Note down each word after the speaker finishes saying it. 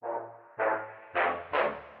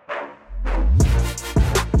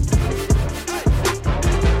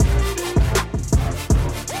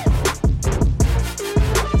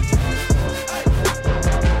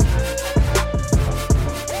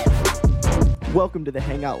Welcome to the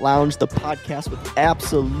Hangout Lounge, the podcast with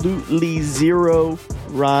absolutely zero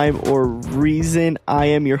rhyme or reason. I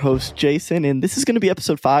am your host, Jason, and this is going to be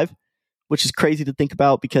episode 5, which is crazy to think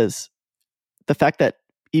about because the fact that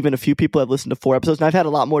even a few people have listened to 4 episodes, and I've had a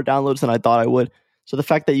lot more downloads than I thought I would. So the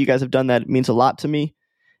fact that you guys have done that means a lot to me.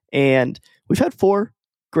 And we've had 4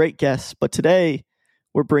 great guests, but today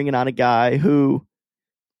we're bringing on a guy who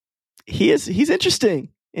he's interesting.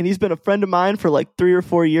 And he's been a friend of mine for like 3 or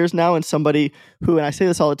 4 years now, and somebody who, and I say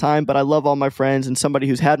this all the time, but I love all my friends, and somebody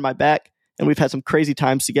who's had my back, and we've had some crazy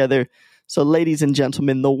times together. So ladies and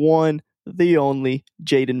gentlemen, the one, the only,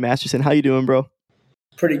 Jaden Masterson. How you doing, bro?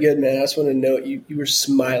 Pretty good, man. I just want to note you were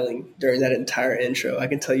smiling during that entire intro. I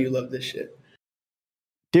can tell you love this shit.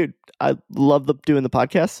 Dude, I love doing the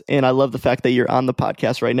podcast, and I love the fact that you're on the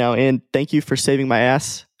podcast right now, and thank you for saving my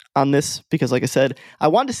ass on this, because like I said, I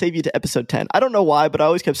wanted to save you to episode 10. I don't know why, but I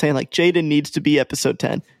always kept saying like Jaden needs to be episode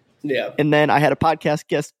 10. Yeah. And then I had a podcast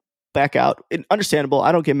guest back out. Understandable.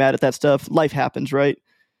 I don't get mad at that stuff. Life happens, right?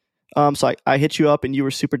 So I hit you up and you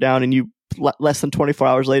were super down, and you less than 24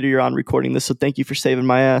 hours later, you're on recording this. So thank you for saving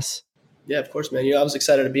my ass. Yeah, of course, man. I was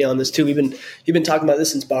excited to be on this too. You've been talking about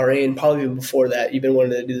this since Bahrain, probably even before that. You've been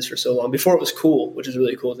wanting to do this for so long, before it was cool, which is a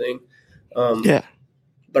really cool thing. Yeah.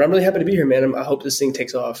 But I'm really happy to be here, man. I hope this thing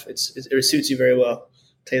takes off. It suits you very well. I'll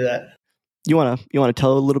tell you that. You wanna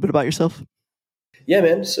tell a little bit about yourself? Yeah,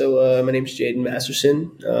 man. So my name's Jaden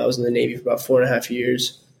Masterson. I was in the Navy for about 4.5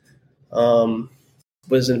 years.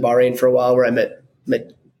 Was in Bahrain for a while, where I met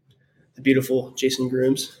the beautiful Jason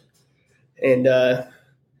Grooms, and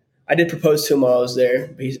I did propose to him while I was there.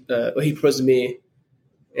 But he proposed to me,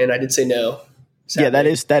 and I did say no. Sadly.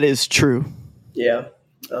 Yeah, that is true. Yeah.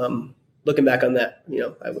 Looking back on that,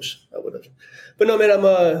 I wish I would have. But no, man, I'm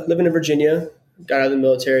living in Virginia. Got out of the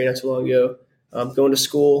military not too long ago. Going to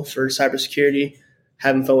school for cybersecurity,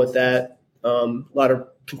 having fun with that. A lot of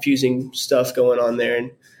confusing stuff going on there,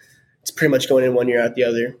 and it's pretty much going in one year out the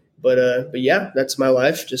other. But yeah, that's my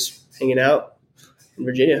life, just hanging out in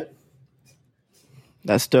Virginia.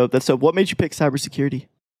 That's dope. What made you pick cybersecurity?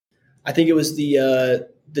 I think it was the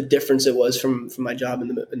difference it was from my job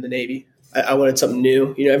in the Navy. I wanted something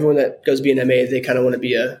new. Everyone that goes be an MA, they kind of want to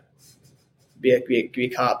be a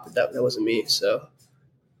cop. But that wasn't me. So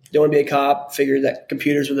don't want to be a cop. Figured that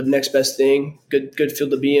computers were the next best thing. Good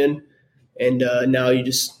field to be in. And now you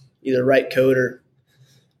just either write code or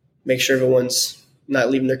make sure everyone's not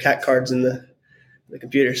leaving their cat cards in the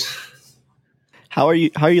computers. How are you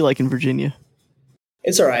liking Virginia?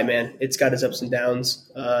 It's all right, man. It's got its ups and downs.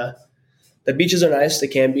 The beaches are nice. They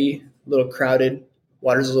can be a little crowded.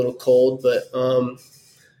 Water's a little cold, but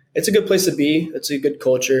it's a good place to be. It's a good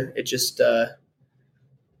culture. It just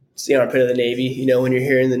it's the armpit of the Navy. When you're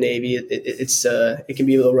here in the Navy, it can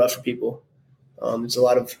be a little rough for people. There's a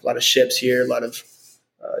lot of ships here, a lot of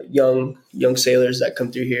young sailors that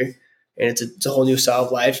come through here, and it's a whole new style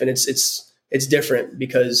of life, and it's different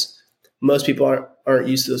because most people aren't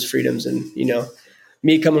used to those freedoms. And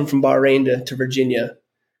me coming from Bahrain to Virginia,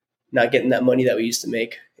 not getting that money that we used to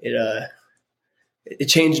make, it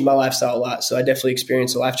changed my lifestyle a lot. So I definitely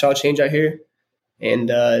experienced a lifestyle change out here. And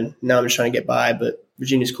now I'm just trying to get by, but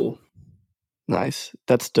Virginia's cool. Nice.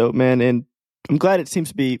 That's dope, man. And I'm glad it seems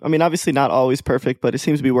to be, obviously not always perfect, but it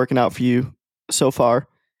seems to be working out for you so far.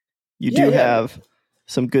 You do have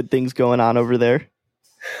some good things going on over there.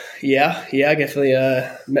 Yeah. I definitely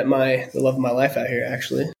met the love of my life out here,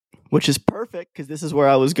 actually. Which is perfect, because this is where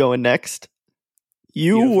I was going next.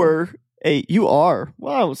 You are,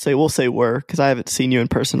 well, we'll say were, because I haven't seen you in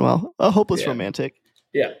person. Well, a hopeless romantic.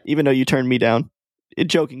 Yeah. Even though you turned me down,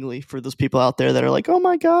 jokingly, for those people out there that are like, "Oh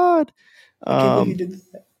my god, I can't believe you did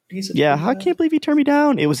that." Yeah, I can't believe you turned me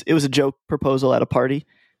down. It was a joke proposal at a party.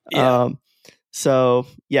 Yeah. So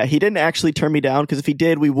yeah, he didn't actually turn me down, because if he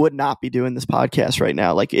did, we would not be doing this podcast right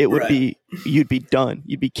now. Like, it would be, you'd be done.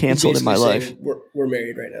 You'd be canceled in my life. We're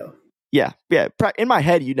married right now. Yeah. In my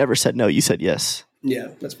head, you never said no. You said yes. Yeah,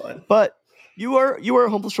 that's fine. But you were a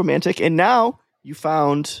hopeless romantic, and now you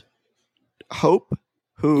found Hope,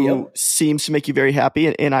 who seems to make you very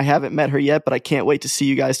happy. And I haven't met her yet, but I can't wait to see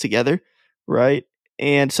you guys together, right?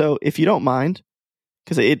 And so, if you don't mind,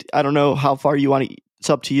 because I don't know how far you want to.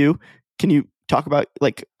 It's up to you. Can you talk about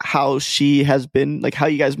like how she has been, like how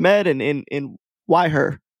you guys met, and why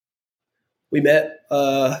her? We met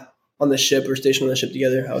on the ship. We're stationed on the ship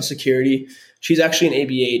together. I was security. She's actually an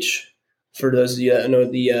ABH. For those of you that know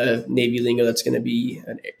the Navy lingo, that's going to be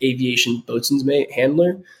an aviation boatswain's mate,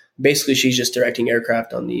 handler. Basically, she's just directing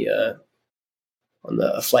aircraft on the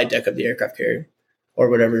flight deck of the aircraft carrier or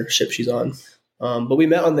whatever ship she's on. But we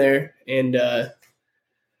met on there, and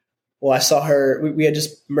Well, I saw her. We had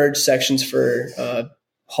just merged sections for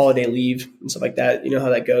holiday leave and stuff like that. You know how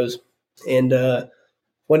that goes. And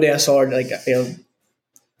one day I saw her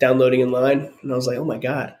downloading in line, and I was like, oh my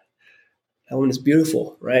god, that one is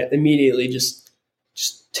beautiful, right? Immediately, just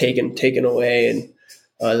taken away. And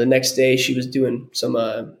the next day, she was doing some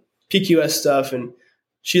PQS stuff, and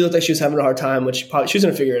she looked like she was having a hard time, which she was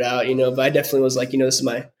gonna figure it out, But I definitely was like, this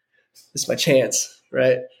is my chance,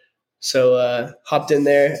 right? So hopped in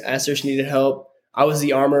there, asked her if she needed help. I was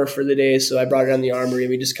the armor for the day, so I brought her down the armory.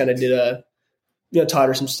 We just kind of did taught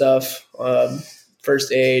her some stuff,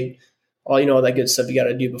 first aid, all that good stuff you got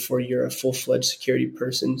to do before you're a full-fledged security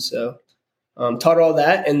person. So taught her all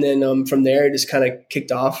that, and then from there it just kind of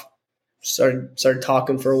kicked off. Started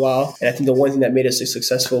talking for a while, and I think the one thing that made us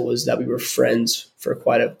successful was that we were friends for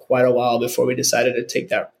quite a while before we decided to take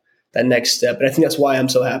that next step. And I think that's why I'm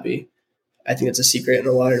so happy. I think it's a secret in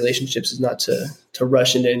a lot of relationships is not to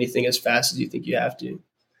rush into anything as fast as you think you have to.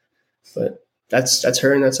 But that's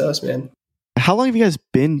her and that's us, man. How long have you guys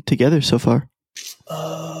been together so far?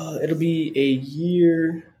 It'll be a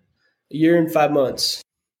year and 5 months.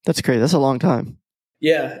 That's great. That's a long time.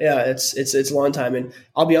 Yeah. It's a long time. And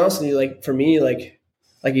I'll be honest with you, like for me, like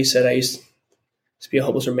you said, I used to be a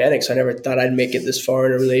hopeless romantic, so I never thought I'd make it this far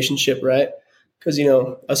in a relationship, right? Because,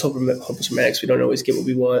 us hopeless romantics, we don't always get what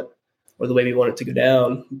we want or the way we want it to go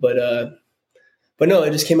down. But no,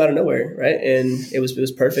 it just came out of nowhere, right? And it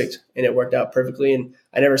was perfect, and it worked out perfectly. And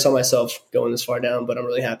I never saw myself going this far down, but I'm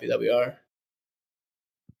really happy that we are.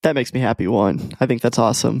 That makes me happy. I think that's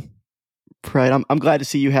awesome. Right. I'm glad to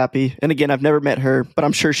see you happy. And again, I've never met her, but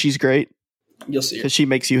I'm sure she's great. You'll see her. Because she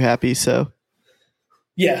makes you happy. So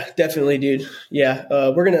yeah, definitely, dude. Yeah.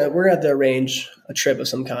 We're gonna have to arrange a trip of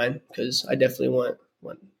some kind, because I definitely want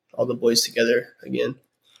all the boys together again.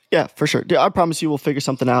 Yeah, for sure. Dude, I promise you we'll figure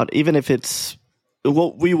something out. Even if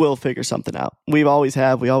we will figure something out. We always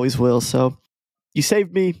have, we always will. So you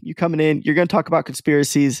saved me, you coming in, you're going to talk about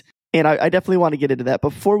conspiracies. And I definitely want to get into that. But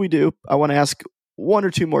before we do, I want to ask one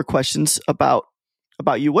or two more questions about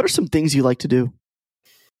you. What are some things you like to do?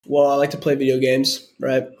 Well, I like to play video games,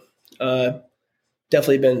 right?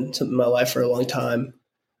 Definitely been something in my life for a long time.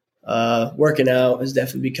 Working out has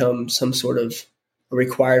definitely become some sort of a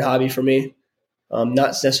required hobby for me. Not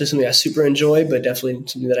necessarily something I super enjoy, but definitely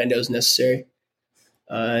something that I know is necessary.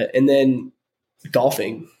 And then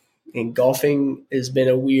golfing. And golfing has been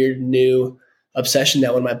a weird new obsession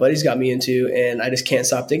that one of my buddies got me into, and I just can't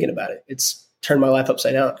stop thinking about it. It's turned my life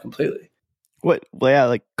upside down completely. What? Well, yeah,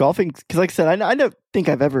 like golfing. Because like I said, I don't think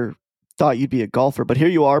I've ever thought you'd be a golfer, but here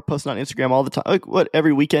you are posting on Instagram all the time. Like what,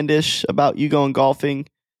 every weekend-ish about you going golfing?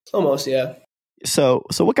 Almost, yeah. So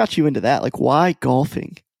what got you into that? Like, why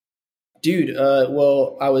golfing? Dude,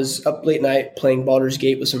 well, I was up late night playing Baldur's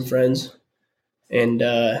Gate with some friends, and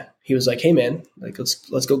he was like, "Hey, man, like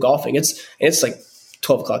let's go golfing." It's like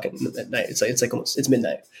 12 o'clock at night. It's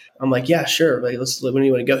midnight. I'm like, "Yeah, sure. Like, when do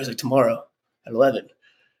you want to go?" He's like, "Tomorrow at 11."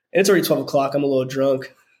 And it's already 12 o'clock. I'm a little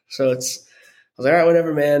drunk, so I was like, "All right,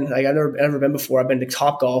 whatever, man." Like, I've never been before. I've been to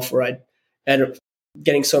Topgolf where I ended up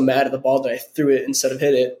getting so mad at the ball that I threw it instead of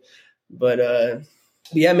hit it. But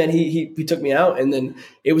yeah, man, he took me out, and then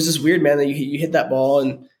it was just weird, man, that you hit that ball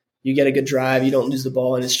and you get a good drive, you don't lose the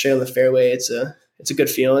ball, and it's straight on the fairway. It's a good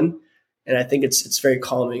feeling, and I think it's very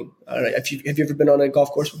calming. I don't know, have you ever been on a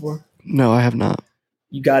golf course before? No, I have not.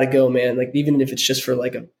 You got to go, man. Like, even if it's just for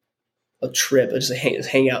like a trip, just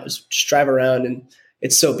hang out, just drive around, and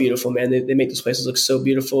it's so beautiful, man. They make those places look so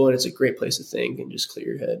beautiful, and it's a great place to think and just clear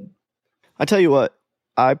your head. I tell you what,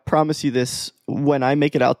 I promise you this, when I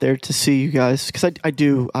make it out there to see you guys, because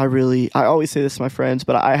I always say this to my friends,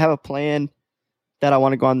 but I have a plan that I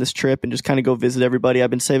want to go on this trip and just kind of go visit everybody.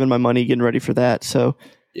 I've been saving my money, getting ready for that. So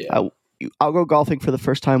yeah. I'll go golfing for the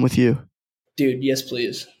first time with you. Dude, yes,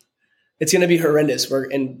 please. It's going to be horrendous,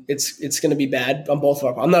 and it's going to be bad on both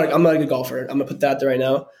of our. I'm not a good golfer. I'm going to put that out there right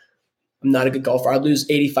now. I'm not a good golfer. I lose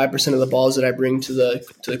 85% of the balls that I bring to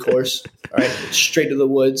the course. All right, straight to the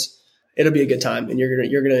woods. It'll be a good time, and you're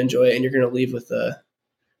gonna enjoy it, and you're gonna leave with a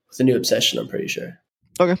new obsession. I'm pretty sure.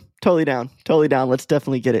 Okay, totally down. Let's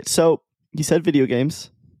definitely get it. So you said video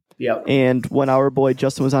games. Yeah. And when our boy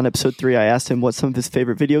Justin was on episode 3, I asked him what some of his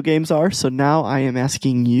favorite video games are. So now I am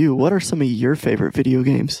asking you, what are some of your favorite video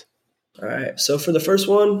games? All right. So for the first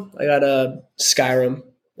one, I got Skyrim.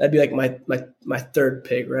 That'd be like my third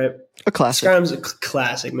pick, right? A classic. Skyrim's a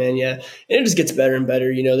classic, man. Yeah, and it just gets better and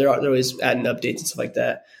better. They're always adding updates and stuff like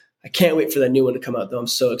that. I can't wait for that new one to come out, though. I'm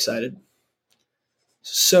so excited.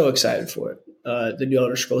 So excited for it. The new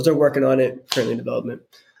Elder Scrolls. They're working on it, currently in development.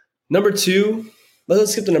 Number 2,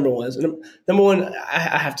 let's skip to number 1. Number 1, I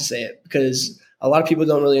have to say it because a lot of people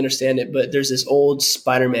don't really understand it, but there's this old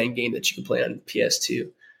Spider-Man game that you can play on PS2,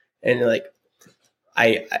 and like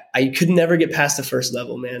I could never get past the first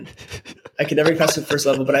level, man. I could never get past the first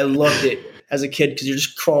level, but I loved it as a kid because you're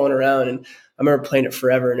just crawling around, and I remember playing it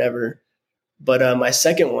forever and ever. But my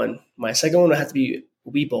second one would have to be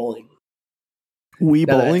Wii Bowling. Wii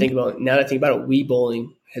Now that I Bowling? think about it, Wii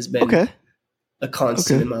Bowling has been Okay. a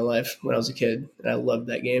constant in my life when I was a kid, and I loved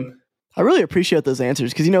that game. I really appreciate those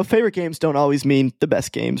answers because, you know, favorite games don't always mean the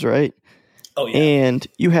best games, right? Oh yeah, And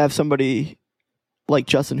you have somebody like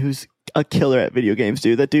Justin who's a killer at video games,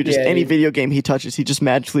 dude. That dude, just any video game he touches, he just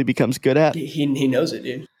magically becomes good at. he knows it,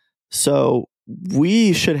 dude. So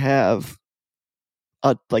we should have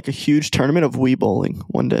a huge tournament of Wii Bowling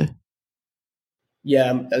one day.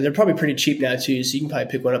 Yeah, they're probably pretty cheap now too, so you can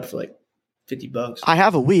probably pick one up for like $50. I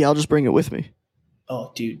have a Wii. I'll just bring it with me.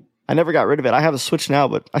 Oh, dude, I never got rid of it. I have a Switch now,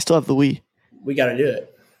 but I still have the Wii. we got to do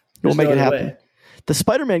it. We'll There's make no it other happen. way. The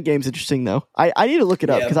Spider-Man game's interesting, though. I need to look it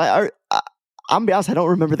up Yeah. because I'm gonna be honest, I don't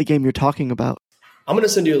remember the game you're talking about. I'm gonna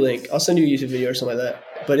send you a link. I'll send you a YouTube video or something like that.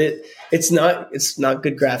 But it's not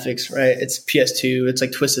good graphics, right? It's PS2. It's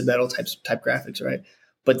like Twisted Metal type graphics, right?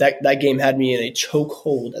 But that game had me in a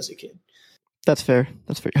chokehold as a kid. That's fair.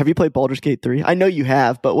 Have you played Baldur's Gate 3? I know you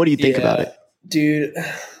have, but what do you think about it? Dude,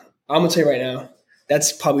 I'm gonna tell you right now,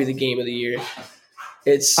 that's probably the game of the year.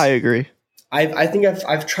 I agree. I think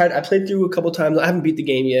I've tried. I played through a couple times. I haven't beat the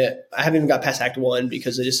game yet. I haven't even got past Act 1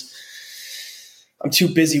 because I'm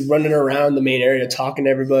too busy running around the main area, talking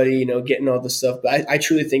to everybody, you know, getting all this stuff. But I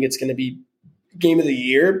truly think it's going to be game of the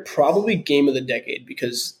year, probably game of the decade,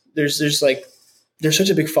 because there's such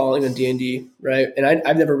a big following on D&D, right? And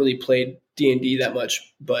I've never really played D&D that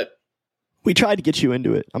much, but we tried to get you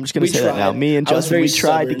into it. I'm just going to say that now. Me and Justin, we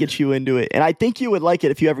tried to get you into it, and I think you would like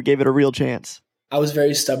it if you ever gave it a real chance. I was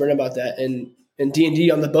very stubborn about that, and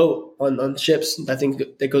D&D on the boat, on ships, I think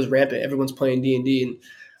that goes rampant. Everyone's playing D&D, and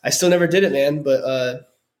I still never did it, man. But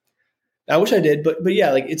I wish I did. But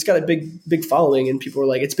yeah, like it's got a big following, and people are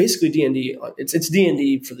like, it's basically D&D. It's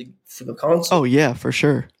D&D for the console. Oh yeah, for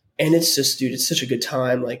sure. And it's just, dude, it's such a good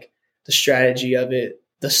time. Like the strategy of it,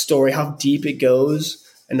 the story, how deep it goes,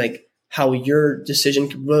 and like how your decision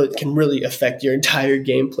can really affect your entire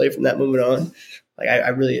gameplay from that moment on. Like I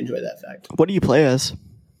really enjoy that fact. What do you play as?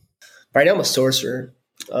 Right now I'm a sorcerer.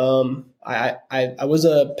 I was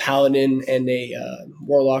a paladin and a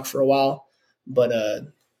warlock for a while, but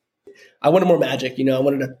I wanted more magic. You know, I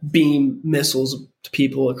wanted to beam missiles to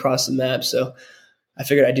people across the map. So I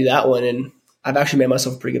figured I'd do that one, and I've actually made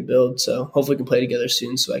myself a pretty good build. So hopefully we can play together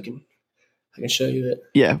soon, so I can show you it.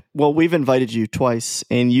 Yeah. Well, we've invited you twice,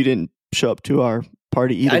 and you didn't show up to our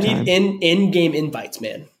party either. I need in-game invites,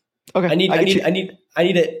 man. Okay. I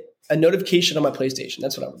need a notification on my PlayStation.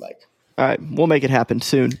 That's what I would like. All right, we'll make it happen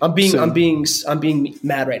soon. I'm being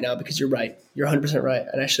mad right now because you're right. You're 100% right,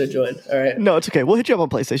 and I should have joined. All right. No, it's okay. We'll hit you up on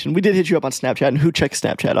PlayStation. We did hit you up on Snapchat, and who checks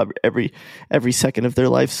Snapchat every second of their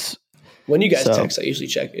lives? When you guys text, I usually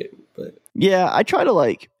check it. But yeah, I try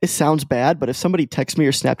to it sounds bad, but if somebody texts me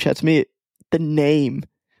or Snapchats me, the name,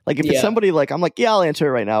 like if it's somebody I'm like, yeah, I'll answer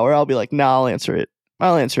it right now, or I'll be like, nah, I'll answer it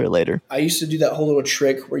later. I used to do that whole little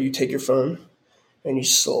trick where you take your phone and you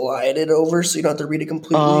slide it over so you don't have to read it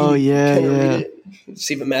completely. Oh yeah, read it,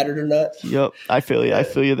 see if it mattered or not. Yep, I feel you. I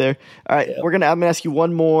feel you there. All right, I'm gonna ask you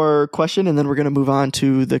one more question, and then we're gonna move on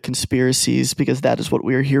to the conspiracies because that is what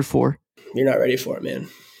we are here for. You're not ready for it, man.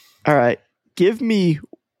 All right, give me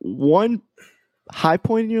one high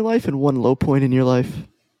point in your life and one low point in your life.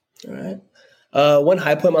 All right. One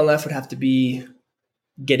high point in my life would have to be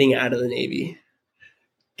getting out of the Navy.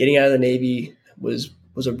 Getting out of the Navy was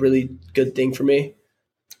a really good thing for me,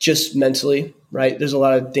 just mentally, right? There's a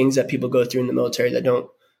lot of things that people go through in the military that don't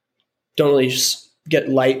really just get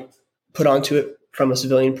light put onto it from a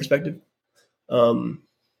civilian perspective.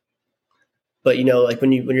 But you know, like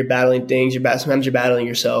when you're battling things, sometimes you're battling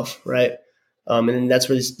yourself, right? And then that's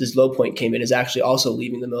where this low point came in, is actually also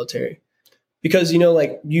leaving the military. Because, you know,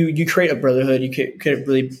 like you create a brotherhood, you create a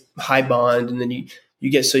really high bond, and then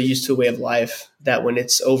you get so used to a way of life that when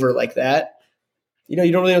it's over like that, you know,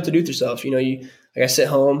 you don't really know what to do with yourself. You know, I sit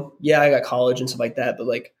home. Yeah, I got college and stuff like that, but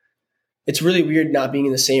like, it's really weird not being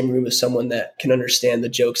in the same room as someone that can understand the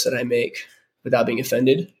jokes that I make without being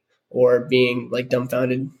offended or being like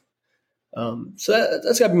dumbfounded. So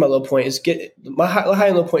that's gotta be my low point. My high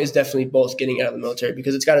and low point is definitely both getting out of the military,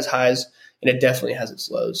 because it's got its highs and it definitely has its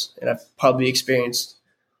lows. And I've probably experienced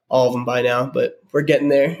all of them by now, but we're getting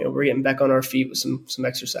there and we're getting back on our feet with some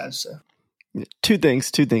exercise. So. Two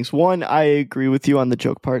things. One, I agree with you on the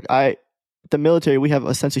joke part. The military, we have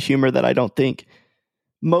a sense of humor that I don't think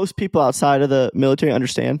most people outside of the military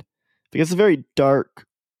understand. because it's a very dark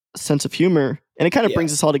sense of humor, and it kind of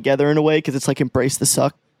brings us all together in a way because it's like embrace the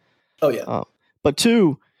suck. Oh yeah. But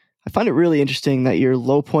two, I find it really interesting that your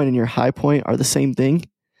low point and your high point are the same thing.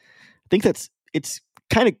 I think it's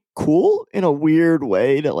kind of cool in a weird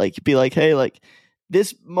way to like be like, hey, like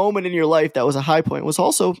this moment in your life that was a high point was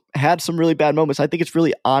also had some really bad moments. I think it's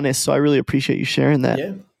really honest, so I really appreciate you sharing that.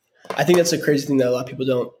 Yeah, I think that's a crazy thing that a lot of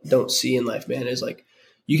people don't see in life, man. Is like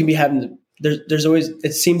you can be having there's always,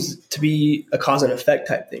 it seems to be a cause and effect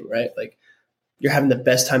type thing, right? Like you're having the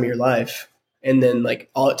best time of your life, and then like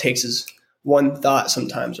all it takes is one thought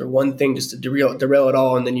sometimes or one thing just to derail it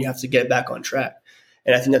all, and then you have to get back on track.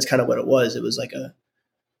 And I think that's kind of what it was. It was like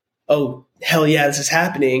oh hell yeah, this is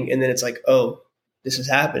happening, and then it's like, oh, this is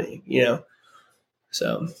happening, you know?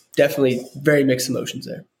 So definitely very mixed emotions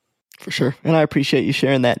there. For sure. And I appreciate you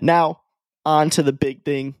sharing that. Now, on to the big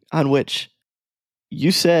thing on which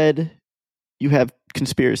you said you have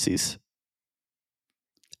conspiracies.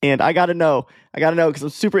 And I got to know because I'm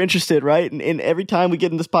super interested, right? And every time we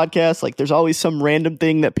get in this podcast, like there's always some random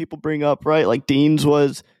thing that people bring up, right? Like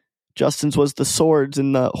Justin's was the swords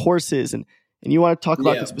and the horses. And you want to talk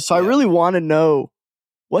about this. So I really want to know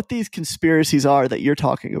what these conspiracies are that you're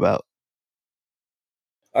talking about.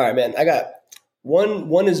 All right, man. I got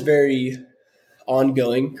one is very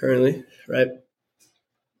ongoing currently, right?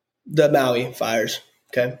 The Maui fires,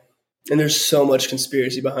 okay? And there's so much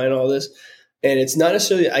conspiracy behind all this. And it's not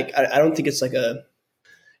necessarily, I don't think it's like I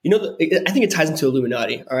think it ties into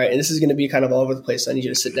Illuminati, all right? And this is going to be kind of all over the place. So I need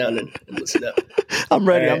you to sit down and listen up. I'm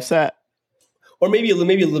ready. Right? I'm set. Or maybe a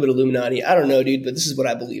little bit of Illuminati. I don't know, dude, but this is what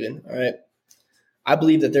I believe in, all right? I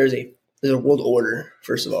believe that there's a world order,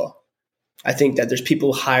 first of all. I think that there's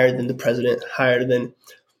people higher than the president, higher than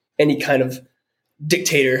any kind of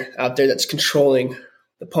dictator out there that's controlling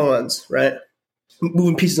the pawns, right?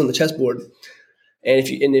 Moving pieces on the chessboard. And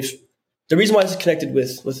if the reason why this is connected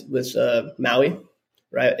with Maui,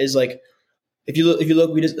 right, is like if you look,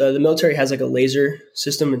 the military has like a laser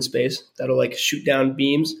system in space that'll like shoot down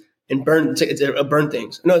beams and burn. It'll burn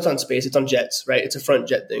things. No, it's on space. It's on jets, right? It's a front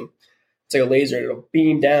jet thing. It's like a laser. It'll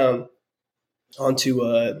beam down onto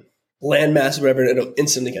landmass or whatever, and it'll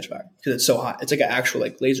instantly catch fire because it's so hot. It's like an actual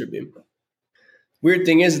like laser beam. Weird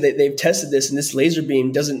thing is they've tested this, and this laser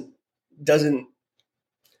beam doesn't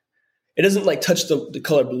like touch the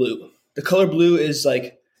color blue. The color blue is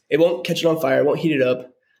like it won't catch it on fire, it won't heat it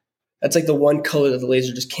up. That's like the one color that the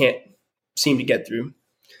laser just can't seem to get through.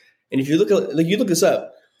 And if you look this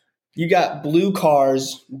up, you got blue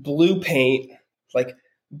cars, blue paint, like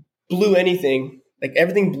blue anything, like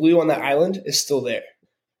everything blue on that island is still there.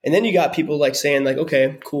 And then you got people like saying like,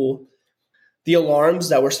 okay, cool. The alarms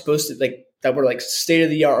that were supposed to that were like state of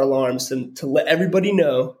the art alarms to let everybody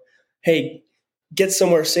know, hey, get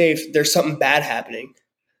somewhere safe. There's something bad happening.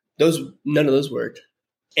 None of those worked.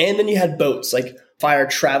 And then you had boats like fire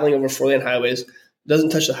traveling over 4-lane highways,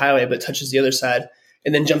 doesn't touch the highway, but touches the other side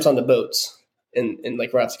and then jumps on the boats and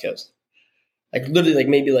like right off the coast. Like literally like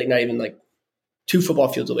maybe like not even like 2 football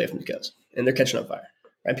fields away from the coast, and they're catching on fire.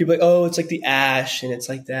 Right? People are like, oh, it's like the ash and it's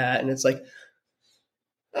like that. And it's like,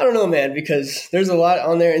 I don't know, man, because there's a lot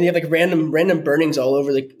on there, and you have like random burnings all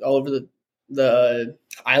over the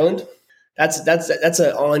island. That's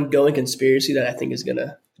an ongoing conspiracy that I think is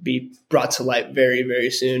gonna be brought to light very, very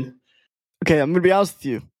soon. Okay, I'm gonna be honest with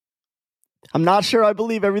you. I'm not sure I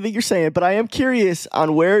believe everything you're saying, but I am curious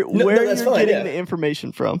on where you're getting the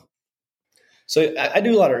information from. So I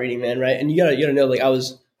do a lot of reading, man, right? And you gotta know, like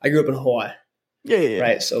I grew up in Hawaii. Yeah.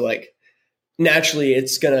 Right. So like naturally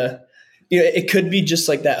it's gonna, it could be just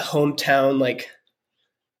like that hometown, like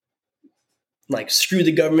screw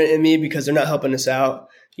the government in me because they're not helping us out,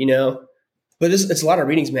 but it's a lot of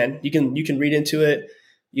readings, man. You can read into it.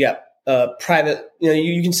 Yeah. Private,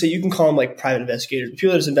 you can call them like private investigators,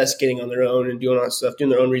 people that are just investigating on their own and doing all that stuff, doing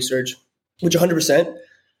their own research, which 100%,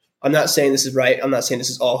 I'm not saying this is right. I'm not saying this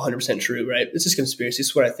is all 100% true, right? This is conspiracy. This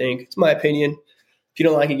is what I think. It's my opinion. If you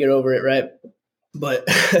don't like it, get over it, right? But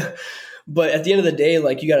at the end of the day,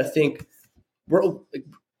 like you got to think,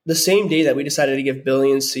 the same day that we decided to give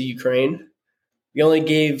billions to Ukraine, we only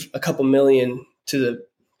gave a couple million to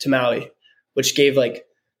Maui, which gave like,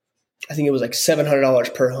 I think it was like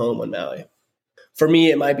 $700 per home on Maui. For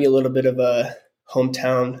me, it might be a little bit of a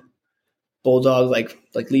hometown bulldog,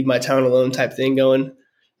 like leave my town alone type thing going.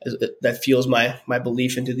 That fuels my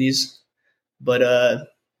belief into these. But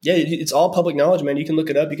yeah, it's all public knowledge, man. You can look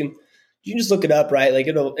it up. You can just look it up, right? Like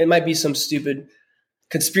it might be some stupid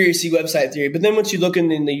conspiracy website theory, but then once you look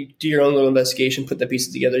in and you do your own little investigation, put the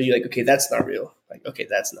pieces together, you're like, okay, that's not real. Like, okay,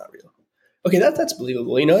 that's not real. Okay, that's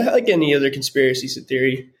believable. Like any other conspiracy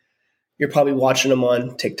theory, you're probably watching them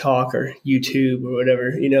on TikTok or YouTube or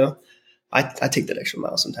whatever, I take that extra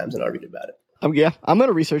mile sometimes and I'll read about it. Yeah, I'm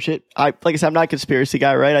gonna research it. Like I said, I'm not a conspiracy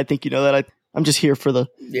guy, right? I think you know that. I'm just here for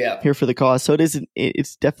the cause. So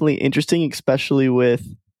it's definitely interesting, especially with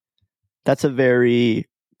that's a very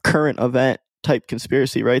current event type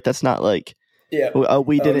conspiracy, right? That's not like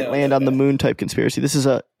we didn't land on the moon type conspiracy. This is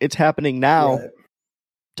it's happening now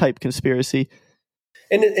type conspiracy.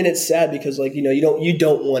 And it's sad because like you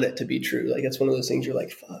don't want it to be true. Like that's one of those things you're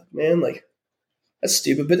like, fuck, man, like that's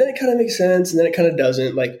stupid. But then it kind of makes sense, and then it kind of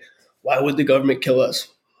doesn't. Like, why would the government kill us?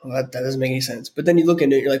 Well, that doesn't make any sense. But then you look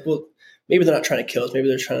into it, you're like, well, maybe they're not trying to kill us. Maybe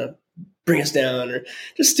they're trying to bring us down, or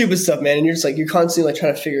just stupid stuff, man. And you're just like, you're constantly like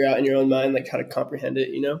trying to figure out in your own mind like how to comprehend it,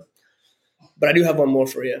 But I do have one more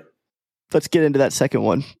for you. Let's get into that second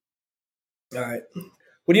one. All right.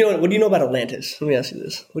 What do you know about Atlantis? Let me ask you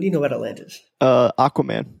this. What do you know about Atlantis?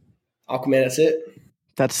 Aquaman. Aquaman, that's it?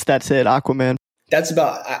 That's it, Aquaman. That's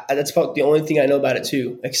about the only thing I know about it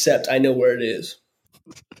too, except I know where it is.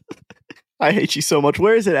 I hate you so much.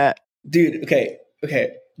 Where is it at? Dude, okay.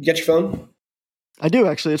 You got your phone? I do,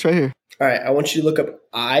 actually. It's right here. All right, I want you to look up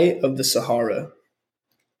Eye of the Sahara.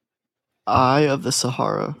 Eye of the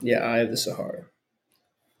Sahara. Yeah, Eye of the Sahara.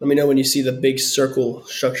 Let me know when you see the big circle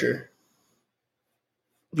structure.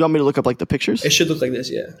 You want me to look up like the pictures? It should look like this,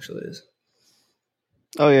 yeah. Actually, it is.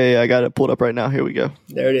 Oh, yeah, I got it pulled up right now. Here we go.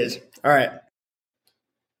 There it is. All right.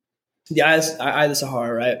 The Eye of the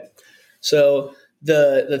Sahara, right? So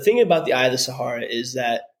the thing about the Eye of the Sahara is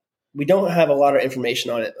that we don't have a lot of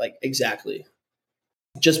information on it, like exactly.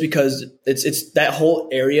 Just because it's that whole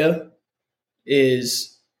area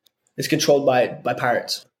is controlled by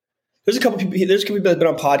pirates. There's a couple people that have been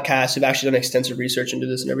on podcasts who've actually done extensive research into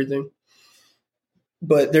this and everything.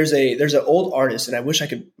 But there's an old artist, and I wish I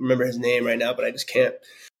could remember his name right now, but I just can't.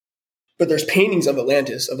 But there's paintings of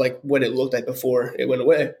Atlantis of like what it looked like before it went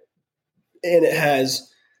away, and it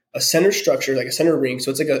has a center structure, like a center ring.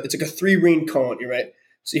 So it's like a 3-ring colony, right?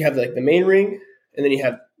 So you have like the main ring, and then you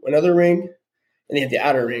have another ring, and then you have the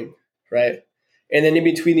outer ring, right? And then in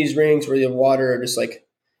between these rings where you have water or just like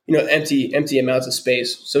empty amounts of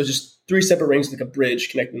space. So it's just 3 separate rings like a bridge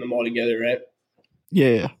connecting them all together, right?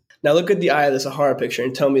 Yeah. Now look at the Eye of the Sahara picture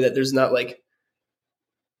and tell me that there's not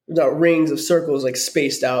rings of circles like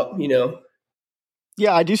spaced out,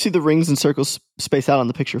 Yeah, I do see the rings and circles spaced out on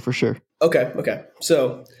the picture for sure. Okay.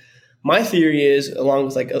 So my theory is, along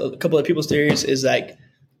with like a couple of people's theories, is like,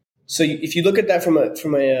 so if you look at that from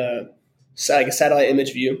a satellite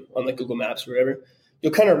image view on like Google Maps or whatever,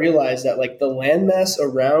 you'll kind of realize that like the landmass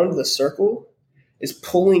around the circle is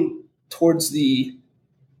pulling towards the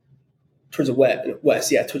west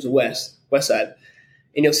side.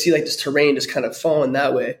 And you'll see like this terrain just kind of falling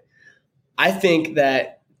that way. I think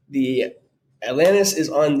that the Atlantis is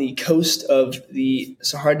on the coast of the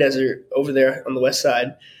Sahara Desert over there on the west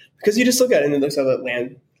side, because you just look at it and it looks like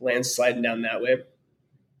that land sliding down that way.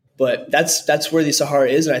 But that's where the Sahara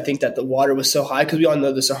is, and I think that the water was so high because we all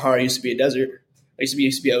know the Sahara used to be a desert. It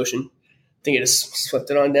used to be ocean. I think it just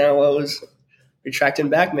swept it on down while it was retracting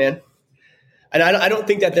back, man. And I don't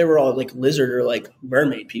think that they were all like lizard or like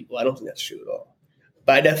mermaid people. I don't think that's true at all.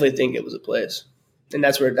 But I definitely think it was a place, and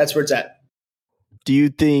that's where it's at. Do you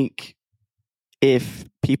think if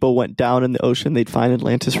people went down in the ocean, they'd find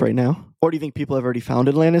Atlantis right now? Or do you think people have already found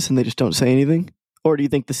Atlantis and they just don't say anything? Or do you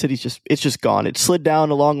think the city's just gone? It slid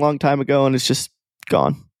down a long, long time ago and it's just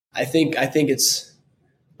gone. I think it's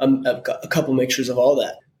a couple mixtures of all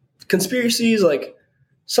that. Conspiracies, like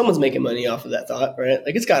someone's making money off of that thought, right?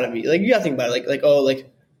 Like it's got to be. Like you got to think about it.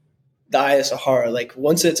 Like the Eye of Sahara. Like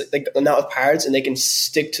once it's like not with pirates and they can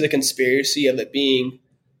stick to the conspiracy of it being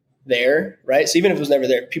there, right? So even if it was never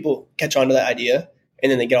there, people catch on to that idea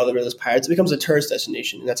and then they get all the rid of those pirates. It becomes a tourist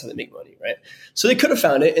destination, and that's how they make money, right? So they could have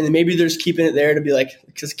found it, and then maybe they're just keeping it there to be like,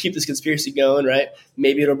 just keep this conspiracy going, right?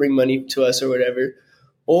 Maybe it'll bring money to us or whatever.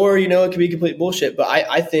 Or, it could be complete bullshit. But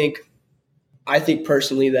I think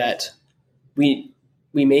personally that we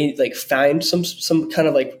may like find some kind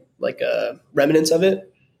of like remnants of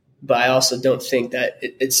it, but I also don't think that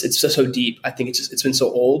it's so deep. I think it's been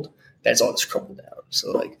so old that it's all just crumbled down.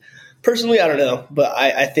 So like personally, I don't know, but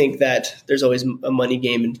I think that there's always a money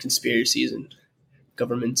game in conspiracies and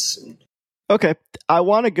governments. Okay, I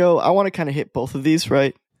want to kind of hit both of these,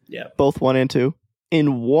 right? Yeah, both 1 and 2.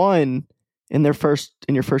 In your first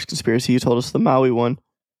conspiracy, you told us the Maui one.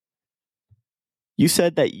 You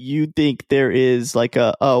said that you think there is like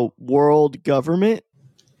a world government.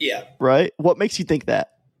 Yeah. Right? What makes you think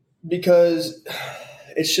that? Because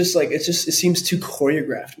it seems too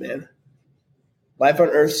choreographed, man. Life on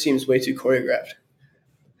Earth seems way too choreographed.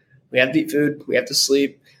 We have to eat food, we have to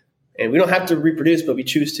sleep, and we don't have to reproduce, but we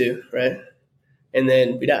choose to, right? And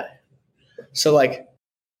then we die. So like,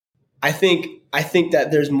 I think that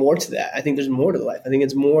there's more to that. I think there's more to life. I think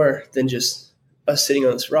it's more than just us sitting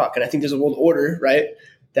on this rock. And I think there's a world order, right,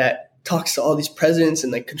 that talks to all these presidents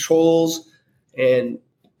and like controls and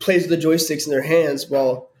plays with the joysticks in their hands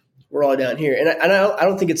while we're all down here. And I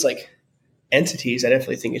don't think it's like entities. I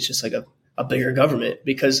definitely think it's just like a bigger government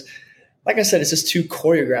because, like I said, it's just too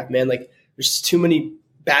choreographed, man. Like there's just too many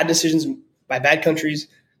bad decisions by bad countries,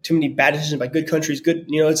 too many bad decisions by good countries. Good,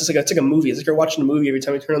 it's just like it's like a movie. It's like you're watching a movie every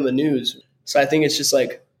time you turn on the news. So I think it's just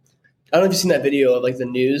like, I don't know if you've seen that video of like the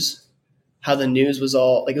news, how the news was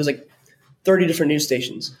all like, it was like 30 different news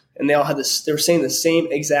stations and they all had this, they were saying the same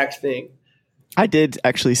exact thing. I did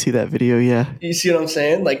actually see that video. Yeah. You see what I'm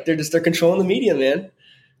saying? Like they're controlling the media, man.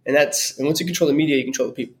 And once you control the media, you control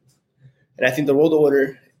the people. And I think the world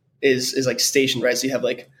order is like stationed, right? So you have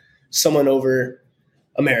like someone over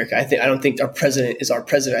America. I don't think our president is our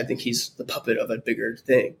president. I think he's the puppet of a bigger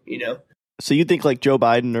thing, So you think like Joe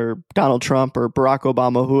Biden or Donald Trump or Barack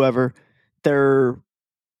Obama, whoever,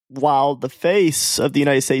 while the face of the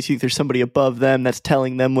United States, you think there's somebody above them that's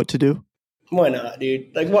telling them what to do? Why not,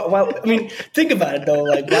 dude? Like, why? I mean, think about it though.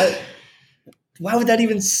 Like, why would that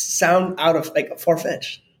even sound out of like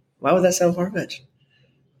far-fetched? Why would that sound far-fetched?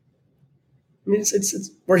 I mean,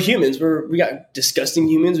 it's we're humans. We got disgusting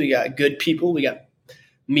humans. We got good people. We got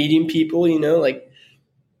medium people. Like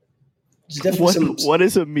there's definitely what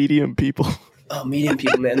is a medium people? Oh, medium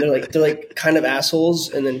people, man. They're like kind of assholes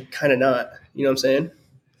and then kind of not. You know what I'm saying?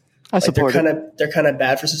 I support it. They're kind of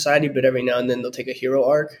bad for society, but every now and then they'll take a hero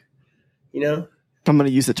arc. I'm going to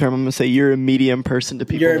use the term. I'm going to say you're a medium person to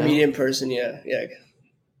people. You're a medium person, yeah.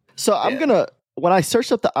 So I'm going to, when I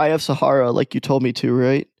searched up the Eye of Sahara, like you told me to,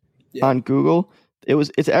 right, on Google,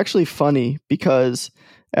 it's actually funny because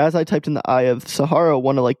as I typed in the Eye of Sahara,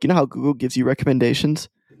 one of how Google gives you recommendations?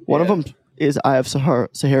 One of them is Eye of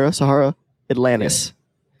Sahara, Atlantis.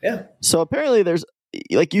 Yeah. So apparently there's,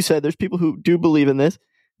 like you said, there's people who do believe in this.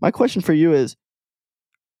 My question for you is,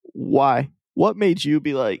 why? What made you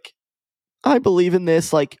be like, I believe in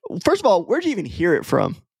this? Like, first of all, where'd you even hear it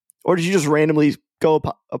from? Or did you just randomly go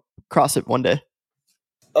across it one day?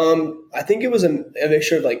 I think it was a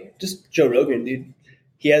mixture of like just Joe Rogan, dude.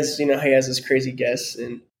 He has, he has this crazy guests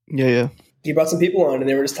and he brought some people on and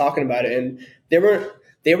they were just talking about it and they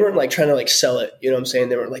weren't like trying to like sell it. You know what I'm saying?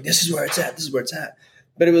 They weren't like, this is where it's at. This is where it's at.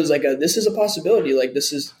 But it was like, this is a possibility. Like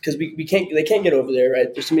this is because they can't get over there,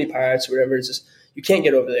 right? There's too many pirates or whatever. It's just, you can't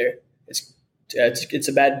get over there. It's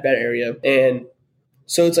a bad area. And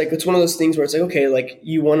so it's like, it's one of those things where it's like, okay, like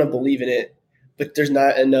you want to believe in it, but there's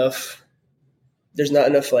not enough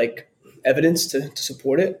like evidence to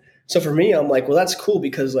support it. So for me, I'm like, well, that's cool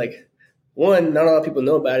because like one, not a lot of people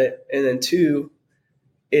know about it. And then two,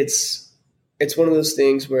 it's one of those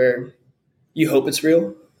things where you hope it's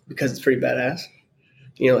real because it's pretty badass.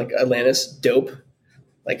 Like Atlantis, dope.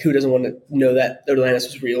 Like who doesn't want to know that Atlantis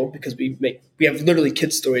was real because we have literally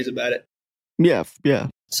kid stories about it. Yeah.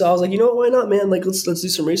 So I was like, why not, man? Like, let's do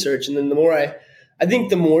some research. And then the more I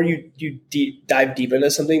think the more you dive deep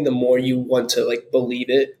into something, the more you want to like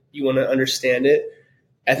believe it. You want to understand it.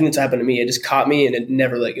 I think that's what happened to me. It just caught me and it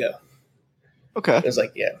never let go. Okay. It was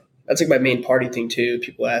like, yeah, that's like my main party thing too.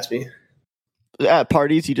 People ask me. At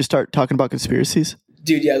parties, you just start talking about conspiracies?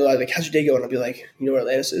 Dude, yeah, they're like, how's your day going? I'll be like, you know where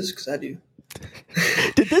Atlantis is? Because I do.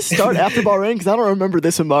 Did this start after Bahrain? Because I don't remember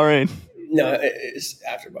this in Bahrain. No, it's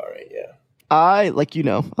after Bahrain, yeah.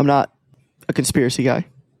 I'm not a conspiracy guy.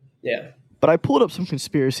 Yeah. But I pulled up some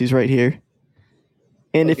conspiracies right here.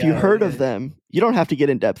 And if you heard of them, you don't have to get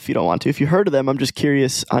in depth if you don't want to. If you heard of them, I'm just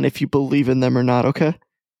curious on if you believe in them or not, okay?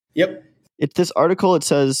 Yep. This article, it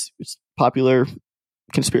says, it's popular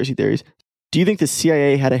conspiracy theories. Do you think the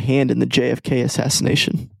CIA had a hand in the JFK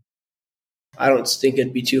assassination? I don't think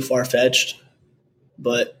it'd be too far-fetched,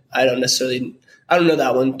 but I don't know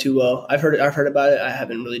that one too well. I've heard about it. I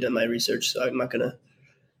haven't really done my research, so I'm not going to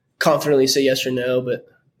confidently say yes or no, but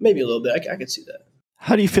maybe a little bit. I could see that.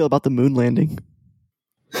 How do you feel about the moon landing?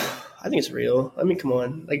 I think it's real. I mean, come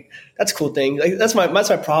on. Like, that's a cool thing. Like, that's my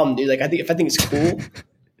problem, dude. Like, if I think it's cool,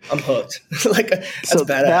 I'm hooked. Like, that's so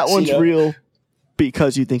badass. That one's real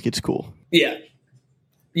because you think it's cool. Yeah.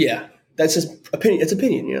 Yeah. That's just opinion. It's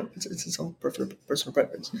opinion, It's all personal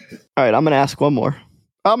preference. All right, I'm going to ask one more.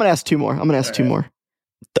 I'm going to ask two more. More.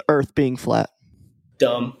 The Earth being flat.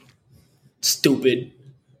 Dumb. Stupid.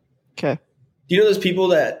 Okay. Do you know there's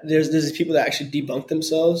these people that actually debunk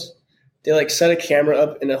themselves? They like set a camera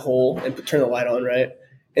up in a hole and turn the light on, right?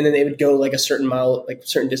 And then they would go like a certain mile, like a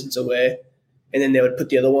certain distance away. And then they would put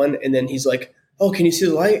the other one. And then he's like, oh, can you see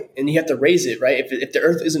the light? And you have to raise it, right? If the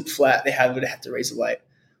Earth isn't flat, would have to raise the light.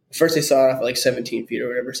 First, they saw it off at like 17 feet or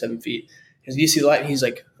whatever, 7 feet. Because you see the light, and he's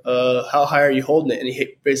like, how high are you holding it? And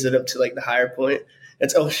he raises it up to like the higher point.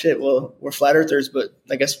 It's, oh shit, well, we're flat earthers, but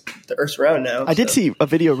I guess the Earth's round now. I did see a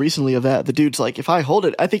video recently of that. The dude's like, if I hold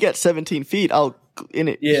it, I think at 17 feet, I'll in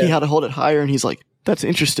it. Yeah. He had to hold it higher, and he's like, that's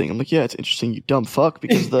interesting. I'm like, yeah, it's interesting, you dumb fuck,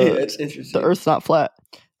 because the Earth's not flat.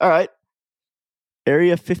 All right.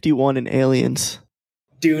 Area 51 and aliens.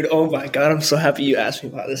 Dude, oh my God, I'm so happy you asked me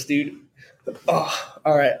about this, dude. Oh,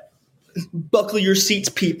 all right. Buckle your seats,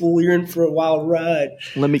 people. You're in for a wild ride.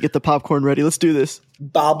 Let me get the popcorn ready. Let's do this.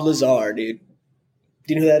 Bob Lazar, dude.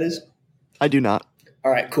 Do you know who that is? I do not.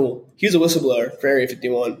 All right, cool. He was a whistleblower for Area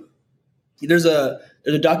 51. There's a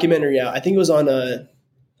documentary out. I think it was on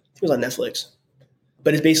Netflix.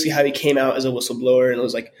 But it's basically how he came out as a whistleblower, and it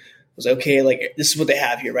was like okay, like this is what they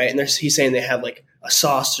have here, right? And he's saying they have like a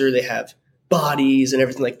saucer, they have bodies and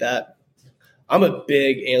everything like that. I'm a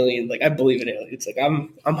big alien, like I believe in aliens. Like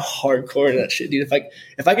I'm hardcore in that shit, dude.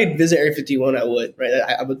 If I could visit Area 51, I would, right?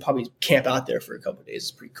 I would probably camp out there for a couple of days.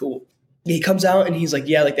 It's pretty cool. He comes out and he's like,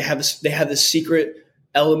 yeah, like they have this secret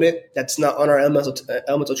element that's not on our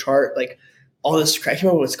elemental chart, like all this crap. I can't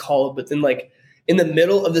remember what it's called, but then like in the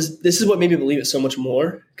middle of this is what made me believe it so much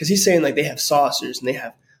more, because he's saying like they have saucers and they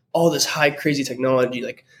have all this high crazy technology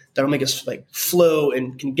like that'll make us like flow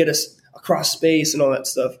and can get us across space and all that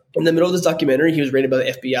stuff. In the middle of this documentary, he was raided by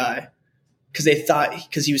the FBI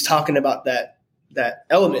because he was talking about that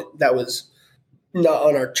element that was not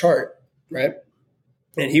on our chart, right?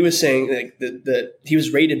 And he was saying like that he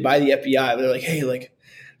was raided by the FBI. They're like, hey, like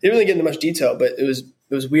they didn't really get into much detail, but it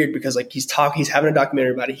was weird because like he's having a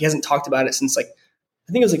documentary about it. He hasn't talked about it since like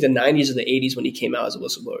I think it was like the 90s or the 80s when he came out as a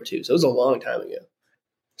whistleblower too. So it was a long time ago.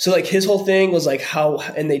 So like his whole thing was like how,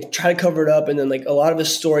 and they try to cover it up, and then like a lot of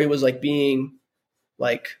his story was like being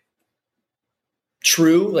like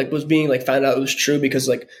true, like was being like found out it was true because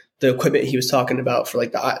like the equipment he was talking about for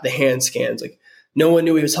like the hand scans, like no one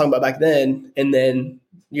knew what he was talking about back then, and then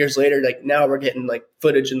years later, like now we're getting like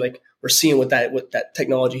footage and like we're seeing what that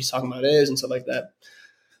technology he's talking about is and stuff like that.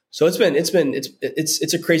 So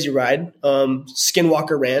it's a crazy ride.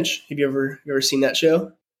 Skinwalker Ranch. Have you ever seen that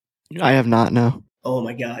show? I have not. No. Oh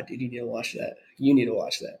my God, dude, you need to watch that. You need to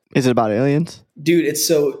watch that. Is it about aliens? Dude, it's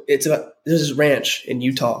about there's this ranch in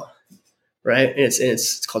Utah, right? And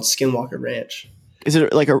it's called Skinwalker Ranch. Is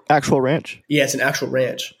it like an actual ranch? Yeah, it's an actual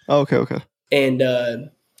ranch. Oh, okay. And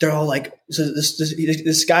they're all like, so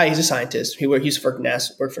this guy, he's a scientist. He worked for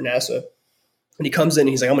NASA. And he comes in and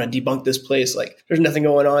he's like, I'm going to debunk this place. Like, there's nothing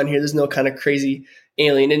going on here. There's no kind of crazy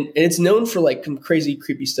alien. And it's known for like some crazy,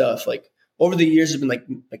 creepy stuff. Like over the years, there's been like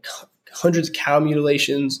hundreds of cow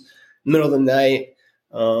mutilations in the middle of the night.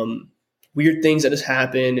 Weird things that has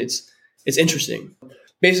happened. It's interesting.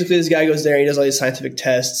 Basically, this guy goes there and he does all these scientific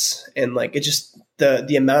tests, and like it just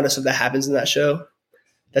the amount of stuff that happens in that show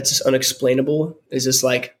that's just unexplainable is just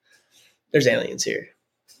like there's aliens here.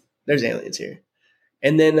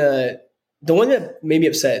 And then the one that made me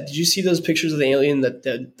upset, did you see those pictures of the alien that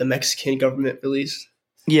the Mexican government released?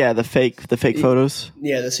 Yeah, the fake photos.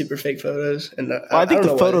 Yeah, the super fake photos. And I think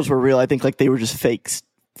the photos were real. I think like they were just fake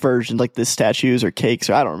versions, like the statues or cakes,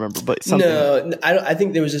 or I don't remember. But something. No, I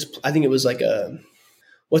think there was just. I think it was like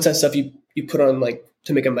what's that stuff you put on like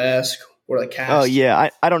to make a mask or like cast? Oh yeah,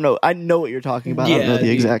 I don't know. I know what you're talking about. Yeah, I don't know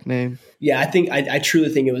the exact name. Yeah, I think I truly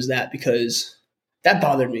think it was that, because that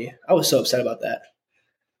bothered me. I was so upset about that,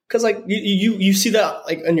 because like you see that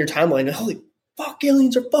like on your timeline, and holy fuck,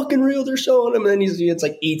 aliens are fucking real. They're showing them, and then it's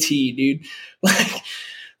like E.T., dude. like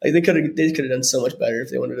they could have done so much better if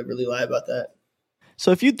they wanted to really lie about that.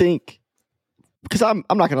 So if you think, because I'm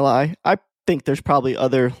not gonna lie, I think there's probably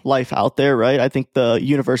other life out there, right? I think the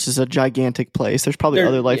universe is a gigantic place. There's probably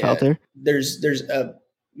other life out there. There's a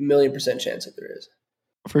 1,000,000% chance that there is.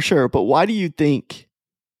 For sure. But why do you think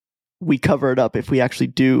we cover it up if we actually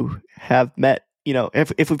do have met,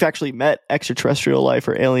 if we've actually met extraterrestrial life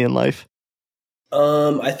or alien life?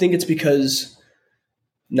 I think it's because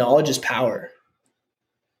knowledge is power,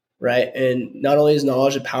 right? And not only is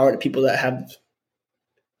knowledge a power to people that have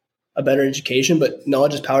a better education, but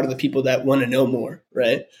knowledge is power to the people that want to know more,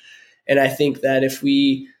 right? And I think that if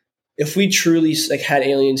we truly like had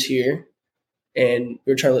aliens here, and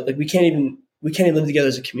we were trying to, like, we can't even live together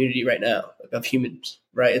as a community right now, like, of humans,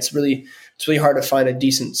 right? It's really hard to find a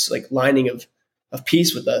decent like lining of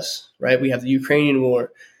peace with us, right? We have the Ukrainian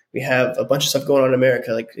war, we have a bunch of stuff going on in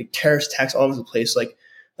America, like terrorist attacks all over the place, like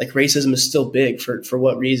racism is still big for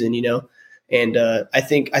what reason, And I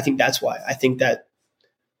think that's why. I think that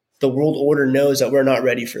the world order knows that we're not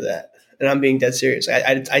ready for that. And I'm being dead serious.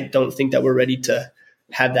 I don't think that we're ready to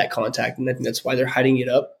have that contact. And I think that's why they're hiding it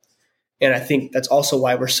up. And I think that's also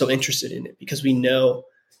why we're so interested in it, because we know,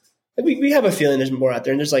 we have a feeling there's more out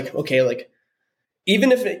there. And there's like, okay, like,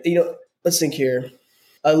 even if, let's think here,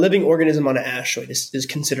 a living organism on an asteroid is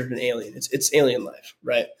considered an alien. It's alien life,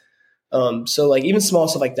 right? So like even small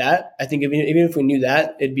stuff like that, I think even if we knew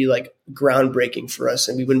that, it'd be like groundbreaking for us,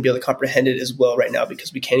 and we wouldn't be able to comprehend it as well right now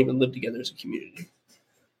because we can't even live together as a community.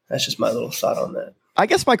 That's just my little thought on that. I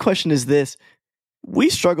guess my question is this.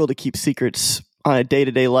 We struggle to keep secrets on a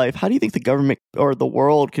day-to-day life. How do you think the government or the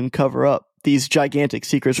world can cover up these gigantic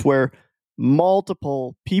secrets where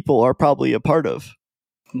multiple people are probably a part of?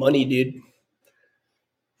 Money, dude.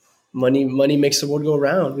 Money makes the world go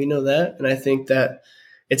round. We know that. And I think that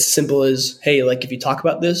it's simple as, hey, like if you talk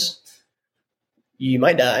about this, you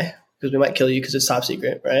might die because we might kill you because it's top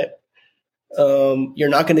secret, right? You're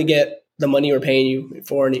not going to get the money we're paying you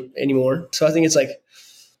for anymore. So I think it's like,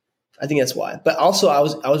 I think that's why. But also I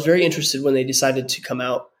was very interested when they decided to come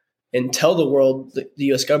out and tell the world, the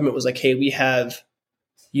US government was like, hey, we have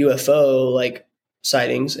UFO like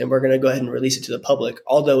sightings and we're going to go ahead and release it to the public.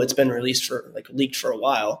 Although it's been released leaked for a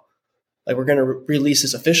while. Like we're going to release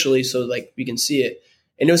this officially so like we can see it.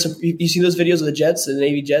 And it was you see those videos of the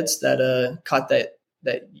Navy jets that caught that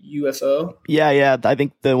UFO? Yeah. I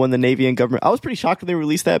think when the Navy and government, I was pretty shocked when they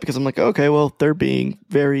released that because I'm like, okay, well, they're being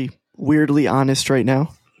very weirdly honest right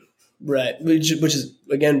now. Right, which is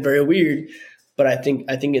again very weird, but I think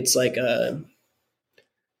it's like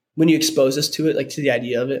when you expose us to it, like to the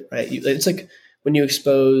idea of it, right? It's like when you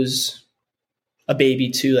expose a baby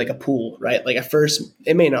to like a pool, right? Like at first,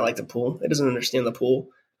 it may not like the pool; it doesn't understand the pool.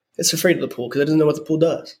 It's afraid of the pool because it doesn't know what the pool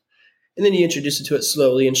does. And then you introduce it to it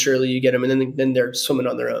slowly and surely. You get them, and then they're swimming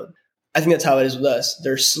on their own. I think that's how it is with us.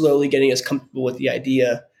 They're slowly getting us comfortable with the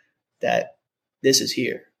idea that this is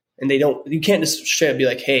here. And you can't just straight up be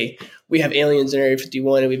like, hey, we have aliens in Area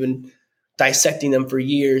 51 and we've been dissecting them for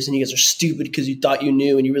years and you guys are stupid because you thought you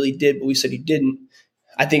knew and you really did, but we said you didn't.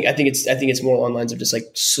 I think it's more along lines of just like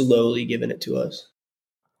slowly giving it to us.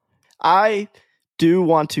 I do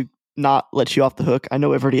want to not let you off the hook. I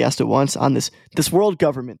know I've already asked it once on this world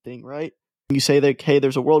government thing, right? You say that, hey,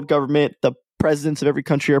 there's a world government, the presidents of every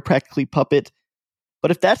country are practically puppet.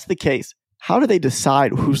 But if that's the case, how do they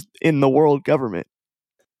decide who's in the world government?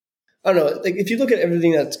 I don't know. Like if you look at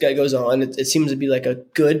everything that goes on, it seems to be like a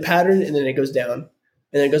good pattern, and then it goes down, and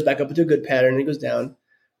then it goes back up into a good pattern, and it goes down,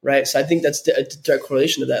 right? So I think that's a direct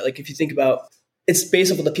correlation to that. Like if you think about, it's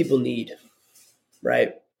based on what the people need,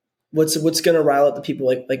 right? What's going to rile up the people?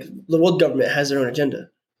 Like the world government has their own agenda.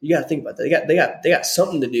 You got to think about that. They got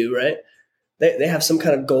something to do, right? They have some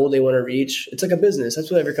kind of goal they want to reach. It's like a business. That's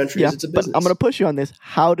what every country is. It's a business. But I'm going to push you on this.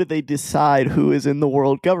 How do they decide who is in the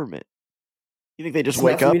world government? You think they just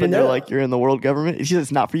wake up and they're like, you're in the world government?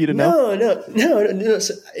 It's not for you to know? No.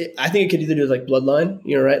 So I think it could either do with like bloodline,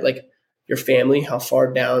 right? Like your family, how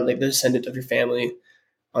far down, like the descendant of your family,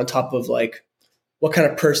 on top of like what kind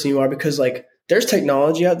of person you are. Because like there's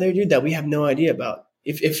technology out there, dude, that we have no idea about.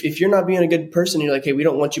 If you're not being a good person, you're like, hey, we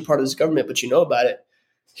don't want you part of this government, but you know about it.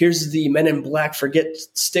 Here's the Men in Black forget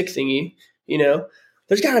stick thingy,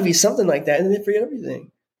 There's got to be something like that, and then they forget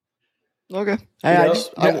everything. Okay.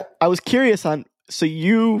 I was curious on, so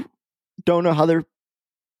you don't know how the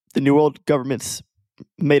New World government's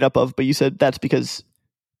made up of, but you said that's because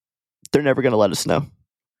they're never going to let us know.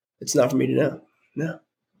 It's not for me to know. No.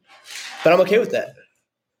 But I'm okay with that.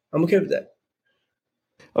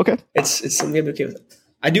 Okay. It's something I'm okay with that.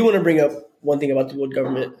 I do want to bring up one thing about the world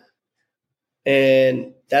government,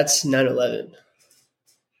 and that's 9/11.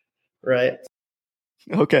 Right?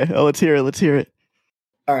 Okay. Oh, let's hear it.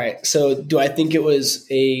 All right. So do I think it was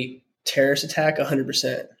a terrorist attack?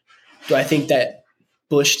 100%. Do I think that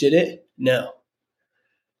Bush did it? No.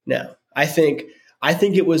 I think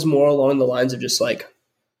it was more along the lines of just like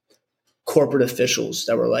corporate officials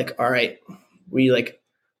that were like, all right, we like,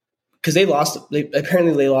 because they lost like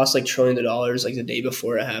trillions of dollars like the day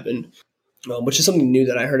before it happened, which is something new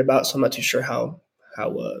that I heard about. So I'm not too sure how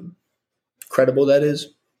credible that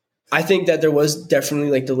is. I think that there was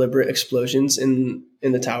definitely like deliberate explosions in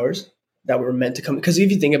the towers that were meant to come. Because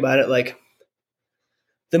if you think about it, like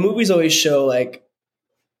the movies always show like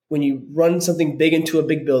when you run something big into a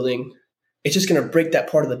big building, it's just going to break that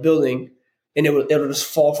part of the building and it'll just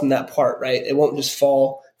fall from that part, right? It won't just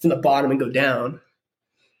fall from the bottom and go down,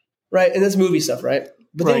 right? And that's movie stuff, right?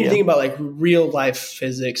 But then you think about like real life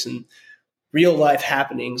physics and real life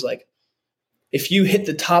happenings. Like if you hit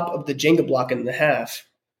the top of the Jenga block in half,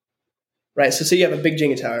 right? So say you have a big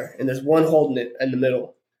Jenga tower and there's one holding it in the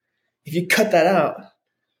middle. If you cut that out,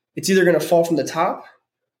 it's either going to fall from the top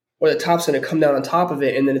or the top's going to come down on top of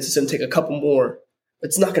it, and then it's just going to take a couple more.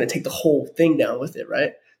 It's not going to take the whole thing down with it,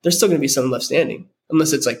 right? There's still going to be some left standing,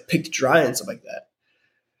 unless it's like picked dry and stuff like that.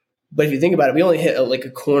 But if you think about it, we only hit like a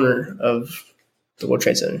corner of the World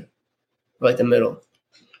Trade Center, like the middle.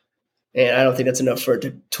 And I don't think that's enough for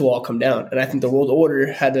it to all come down. And I think the world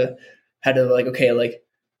order had to like, okay, like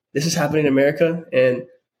this is happening in America, and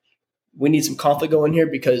we need some conflict going here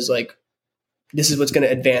because like this is what's going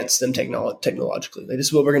to advance them technologically. Like this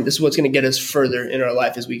is what's going to get us further in our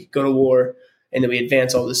life as we go to war, and then we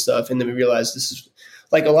advance all this stuff, and then we realize this is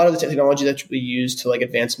like a lot of the technology that we use to like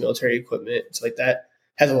advance military equipment, it's like that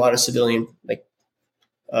has a lot of civilian like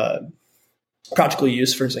practical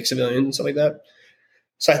use for like civilians and stuff like that.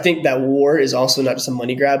 So I think that war is also not just a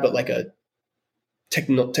money grab, but like a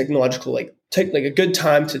technological like a good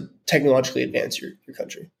time to technologically advance your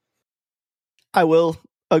country. I will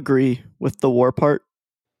agree with the war part.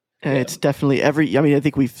 And it's definitely I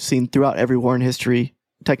think we've seen throughout every war in history,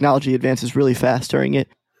 technology advances really fast during it.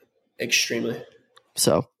 Extremely.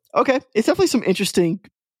 So, okay. It's definitely some interesting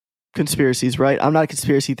conspiracies, right? I'm not a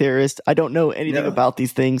conspiracy theorist. I don't know anything about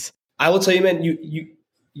these things. I will tell you, man,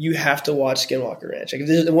 you have to watch Skinwalker Ranch. Like, if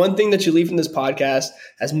there's the one thing that you leave from this podcast,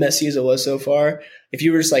 as messy as it was so far, if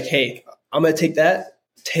you were just like, hey, I'm going to take that,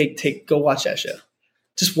 go watch that show.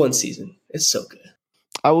 Just one season. It's so good.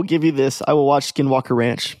 I will give you this. I will watch Skinwalker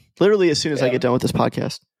Ranch literally as soon as I get done with this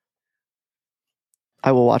podcast.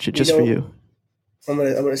 I will watch it just for you. I'm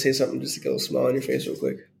gonna say something just to get a little smile on your face real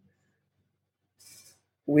quick.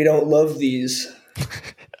 We don't love these.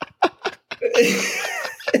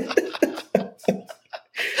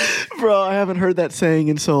 Bro, I haven't heard that saying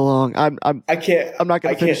in so long. I'm not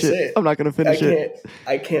gonna finish it. I'm not gonna finish it.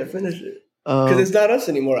 I can't finish it because it's not us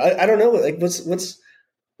anymore. I don't know. Like what's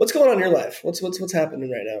going on in your life? What's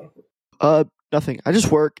happening right now? Nothing. I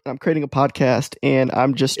just work. And I'm creating a podcast, and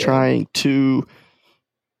I'm just trying to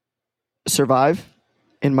survive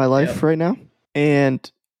in my life right now,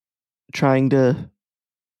 and trying to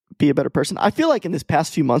be a better person. I feel like in this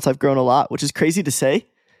past few months I've grown a lot, which is crazy to say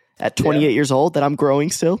at 28 years old that I'm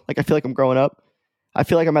growing still. Like I feel like I'm growing up. I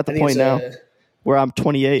feel like I'm at the point now where I'm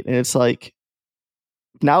 28, and it's like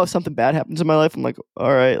now if something bad happens in my life, I'm like,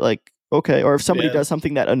 all right, like, okay. Or if somebody does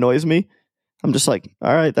something that annoys me, I'm just like,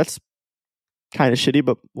 all right, that's kind of shitty,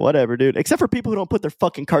 but whatever, dude. Except for people who don't put their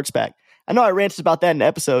fucking carts back. I know I ranted about that in the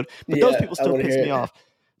episode, but those people still piss me off.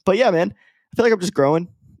 But yeah, man, I feel like I'm just growing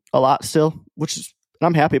a lot still, and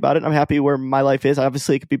I'm happy about it. I'm happy where my life is.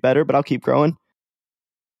 Obviously, it could be better, but I'll keep growing.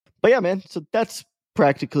 But yeah, man, so that's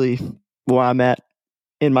practically where I'm at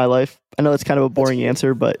in my life. I know that's kind of a boring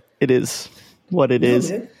answer, but it is what it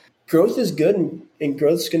is. Man. Growth is good, and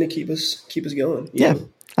growth is going to keep us going. Yeah,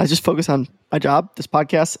 I just focus on my job, this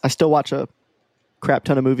podcast. I still watch a crap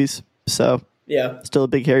ton of movies, so still a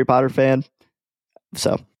big Harry Potter fan.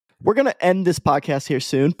 So we're going to end this podcast here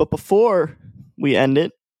soon, but before we end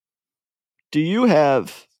it, do you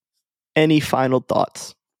have any final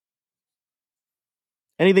thoughts?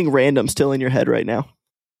 Anything random still in your head right now?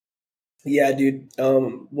 Yeah, dude.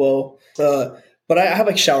 But I have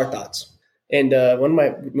like shower thoughts, and one of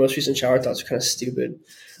my most recent shower thoughts are kind of stupid,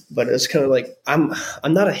 but it's kind of like I'm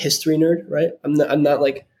not a history nerd, right? I'm not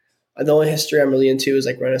like the only history I'm really into is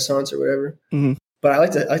like Renaissance or whatever. Mm-hmm. But I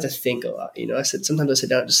like to think a lot. You know, sometimes I sit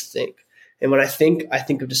down and just think, and when I think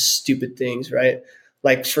of just stupid things, right?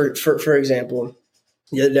 Like for example,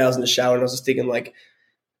 the other day I was in the shower and I was just thinking like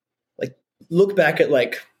look back at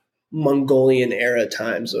like Mongolian era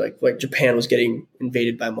times, like Japan was getting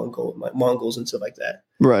invaded by Mongols and stuff like that.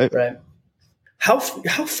 Right. How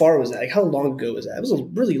far was that? Like how long ago was that? It was a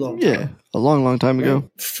really long time. Yeah, a long time ago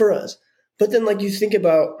for us. But then like you think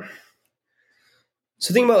about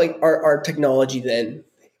like our technology then,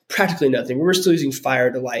 practically nothing. We were still using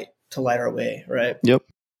fire to light our way, right? Yep.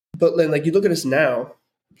 But then like you look at us now,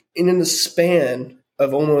 and in the span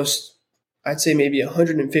of almost, I'd say maybe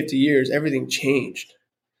 150 years, everything changed,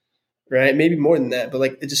 right? Maybe more than that, but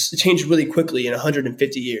like it changed really quickly in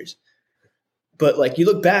 150 years. But like you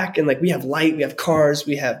look back and like we have light, we have cars,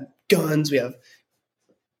 we have guns, we have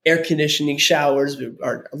air conditioning, showers,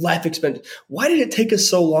 our life expense. Why did it take us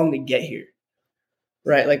so long to get here?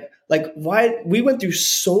 Right? Like why we went through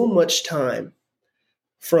so much time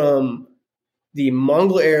from the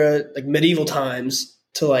Mongol era, like medieval times,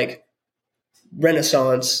 to like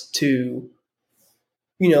Renaissance, to,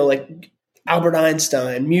 you know, like Albert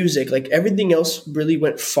Einstein, music, like everything else really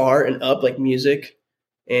went far and up, like music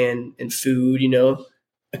and food, you know,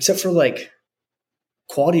 except for like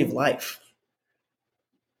quality of life.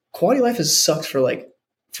 Quality of life has sucked for like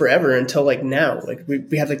forever until like now. Like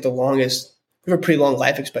we have like we have a pretty long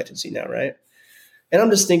life expectancy now, right? And I'm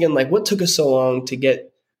just thinking, like, what took us so long to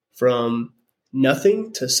get from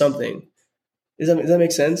nothing to something? Does that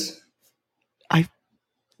make sense? I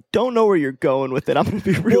don't know where you're going with it. I'm going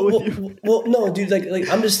to be real with you. Well, no, dude. Like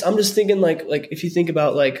I'm just thinking, like if you think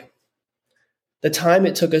about like the time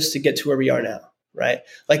it took us to get to where we are now, right?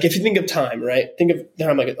 Like if you think of time, right? Think of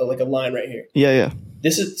time like a line right here. Yeah.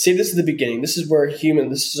 This is the beginning. This is where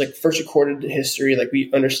this is like first recorded in history. Like we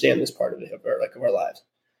understand this part of our lives.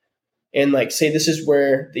 And like say this is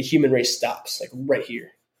where the human race stops, like right here.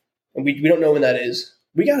 And we don't know when that is.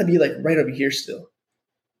 We got to be like right over here still,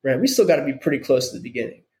 right? We still got to be pretty close to the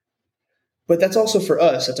beginning. But that's also for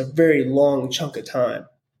us. That's a very long chunk of time.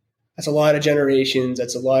 That's a lot of generations.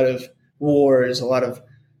 That's a lot of wars, a lot of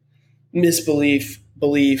misbelief,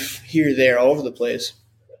 belief here, there, all over the place.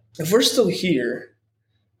 If we're still here,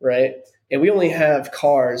 right, and we only have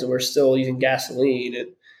cars and we're still using gasoline, and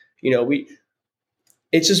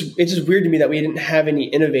it's just weird to me that we didn't have any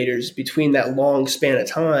innovators between that long span of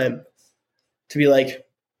time to be like,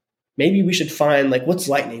 maybe we should find like what's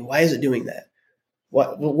lightning? Why is it doing that?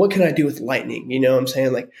 What can I do with lightning? You know what I'm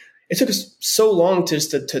saying? Like it took us so long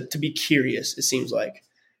to be curious, it seems like.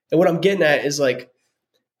 And what I'm getting at is like,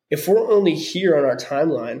 if we're only here on our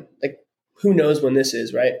timeline, like who knows when this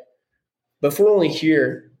is, right? But if we're only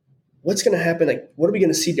here, what's going to happen? Like, what are we going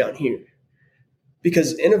to see down here?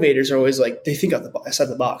 Because innovators are always like, they think outside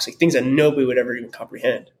the box, like things that nobody would ever even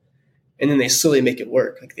comprehend. And then they slowly make it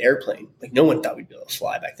work, like the airplane. Like no one thought we'd be able to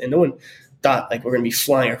fly back then. No one thought like we're going to be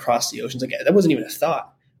flying across the oceans. Like that wasn't even a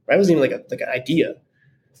thought, right? It wasn't even like an idea.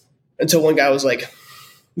 Until one guy was like,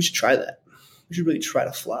 we should try that. We should really try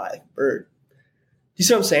to fly like a bird. You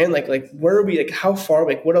see what I'm saying? Like where are we? Like how far?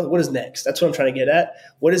 Like what is next? That's what I'm trying to get at.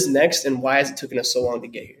 What is next, and why has it taken us so long to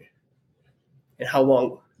get here? And how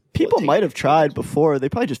long? People might have tried before. They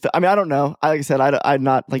probably just. I mean, I don't know. Like I said, I'm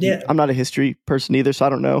not like I'm not a history person either, so I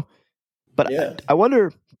don't know. But I wonder.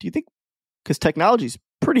 Do you think because technology's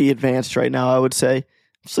pretty advanced right now? I would say.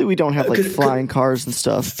 Obviously, we don't have like flying cars and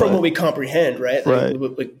stuff. From what we comprehend, right?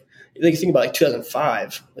 Like think about like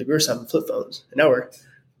 2005. Like we were just having flip phones, and now we're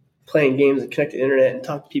playing games and connect to the internet and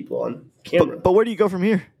talk to people on camera. But where do you go from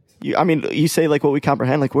here? You say like what we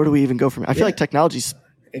comprehend. Like where do we even go from here? I feel like technology's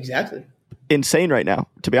exactly insane right now.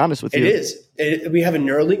 To be honest with you, it is. We have a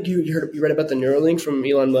Neuralink. You read about the Neuralink from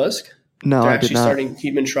Elon Musk? No, They're I actually did not. Starting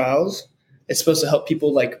human trials. It's supposed to help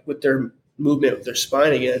people like with their movement, with their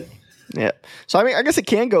spine again. Yeah. So I mean, I guess it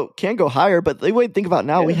can go higher, but the way to think about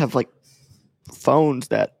now, we have like phones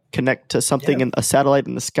that connect to something in a satellite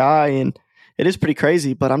in the sky, and it is pretty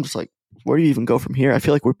crazy. But I'm just like, where do you even go from here? I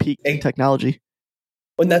feel like we're peak technology.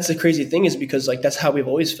 And that's the crazy thing is because like that's how we've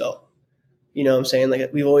always felt. You know what I'm saying?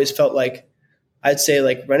 Like we've always felt like I'd say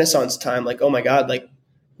like Renaissance time, like, oh my God, like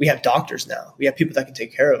we have doctors now. We have people that can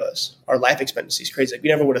take care of us. Our life expectancy is crazy. Like we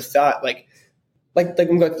never would have thought like I'm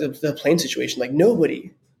going to the plane situation. Like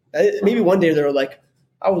nobody. Maybe one day they were like,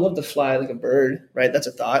 I would love to fly like a bird, right? That's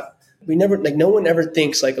a thought. We never, like, no one ever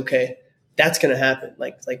thinks like, okay, that's going to happen.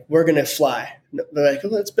 Like we're going to fly. They're like, oh,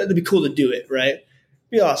 that'd be cool to do it, right?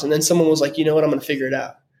 Be awesome. And then someone was like, you know what? I'm going to figure it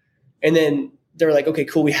out. And then they were like, okay,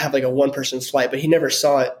 cool. We have like a 1-person flight, but he never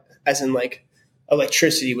saw it as in like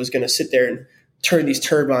electricity was going to sit there and turn these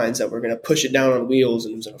turbines that were going to push it down on wheels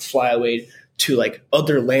and it was going to fly away to like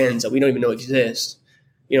other lands that we don't even know exist.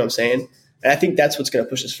 You know what I'm saying? And I think that's what's going to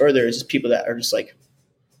push us further is just people that are just like,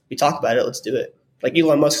 we talk about it, let's do it. Like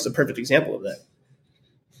Elon Musk is a perfect example of that.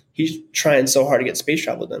 He's trying so hard to get space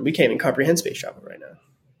travel done. We can't even comprehend space travel right now.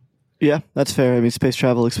 Yeah, that's fair. I mean, space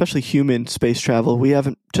travel, especially human space travel, we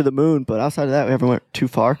haven't to the moon, but outside of that, we haven't went too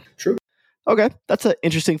far. True. Okay, that's an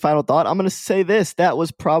interesting final thought. I'm going to say this. That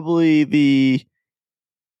was probably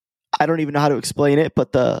I don't even know how to explain it,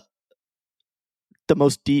 but the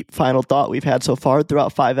most deep final thought we've had so far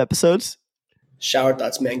throughout 5 episodes. Shower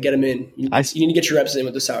thoughts, man. Get them in. You need to get your reps in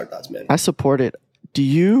with the shower thoughts, man. I support it. Do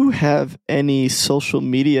you have any social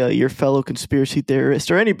media your fellow conspiracy theorist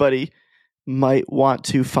or anybody might want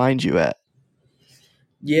to find you at?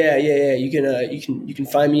 Yeah. You can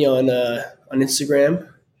find me on Instagram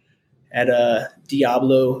at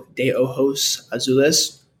Diablo de Ojos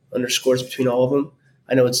Azules, underscores between all of them.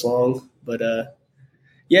 I know it's long, but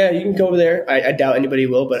yeah, you can go over there. I doubt anybody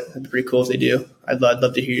will, but it'd be pretty cool if they do. I'd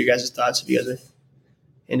love to hear your guys' thoughts if you guys are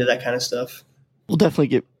into that kind of stuff. We'll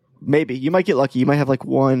definitely maybe you might get lucky. You might have like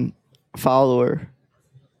 1 follower.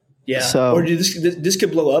 Yeah. So, or this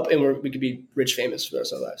could blow up and we could be rich, famous for the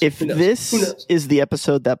rest of our lives. If this is the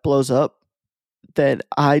episode that blows up, then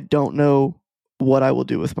I don't know what I will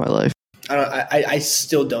do with my life. I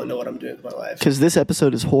still don't know what I'm doing with my life. Because this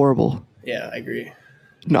episode is horrible. Yeah, I agree.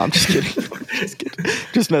 No, I'm just kidding. Just kidding.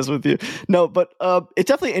 Just messing with you. No, but it's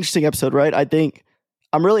definitely an interesting episode, right? I think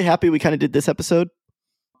I'm really happy we kind of did this episode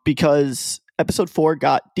because episode 4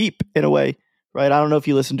 got deep in a way, right? I don't know if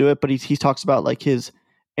you listened to it, but he talks about like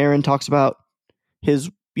Aaron talks about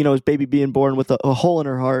his baby being born with a hole in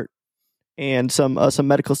her heart and some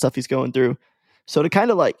medical stuff he's going through. So to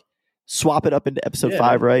kind of like swap it up into episode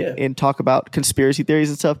 5, right? Yeah. And talk about conspiracy theories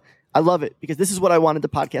and stuff. I love it because this is what I wanted the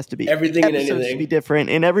podcast to be. Everything Episodes and anything to be different,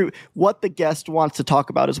 and what the guest wants to talk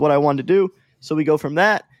about is what I wanted to do. So we go from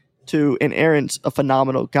that to, and Aaron's a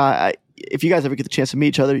phenomenal guy. If you guys ever get the chance to meet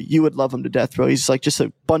each other, you would love him to death, bro. He's like just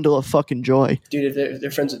a bundle of fucking joy. Dude, if they're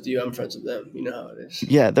friends with you, I'm friends with them. You know how it is.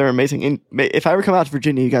 Yeah, they're amazing. And if I ever come out to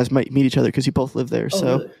Virginia, you guys might meet each other because you both live there. Oh,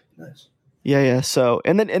 so really? Nice. Yeah. So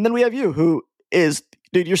and then we have you, who is,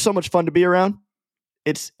 dude, you're so much fun to be around.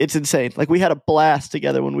 It's insane. Like we had a blast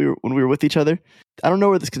together when we were with each other. I don't know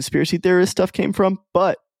where this conspiracy theorist stuff came from,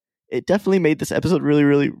 but it definitely made this episode really,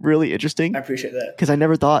 really, really interesting. I appreciate that because I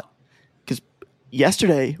never thought. Because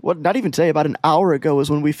yesterday, not even today, about an hour ago was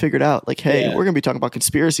when we figured out, like, hey, we're gonna be talking about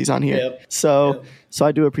conspiracies on here. Yep. So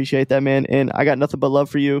I do appreciate that, man, and I got nothing but love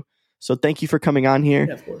for you. So thank you for coming on here.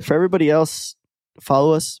 Yeah, of course. For everybody else,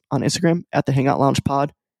 follow us on Instagram at the Hangout Lounge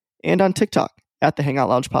Pod and on TikTok at the Hangout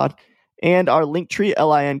Lounge Pod. And our link tree,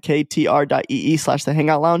 linktr.ee/the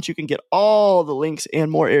Hangout Lounge. You can get all the links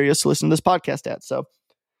and more areas to listen to this podcast at. So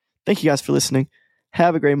thank you guys for listening.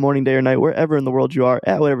 Have a great morning, day, or night, wherever in the world you are,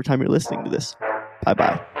 at whatever time you're listening to this.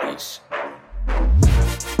 Bye-bye. Peace.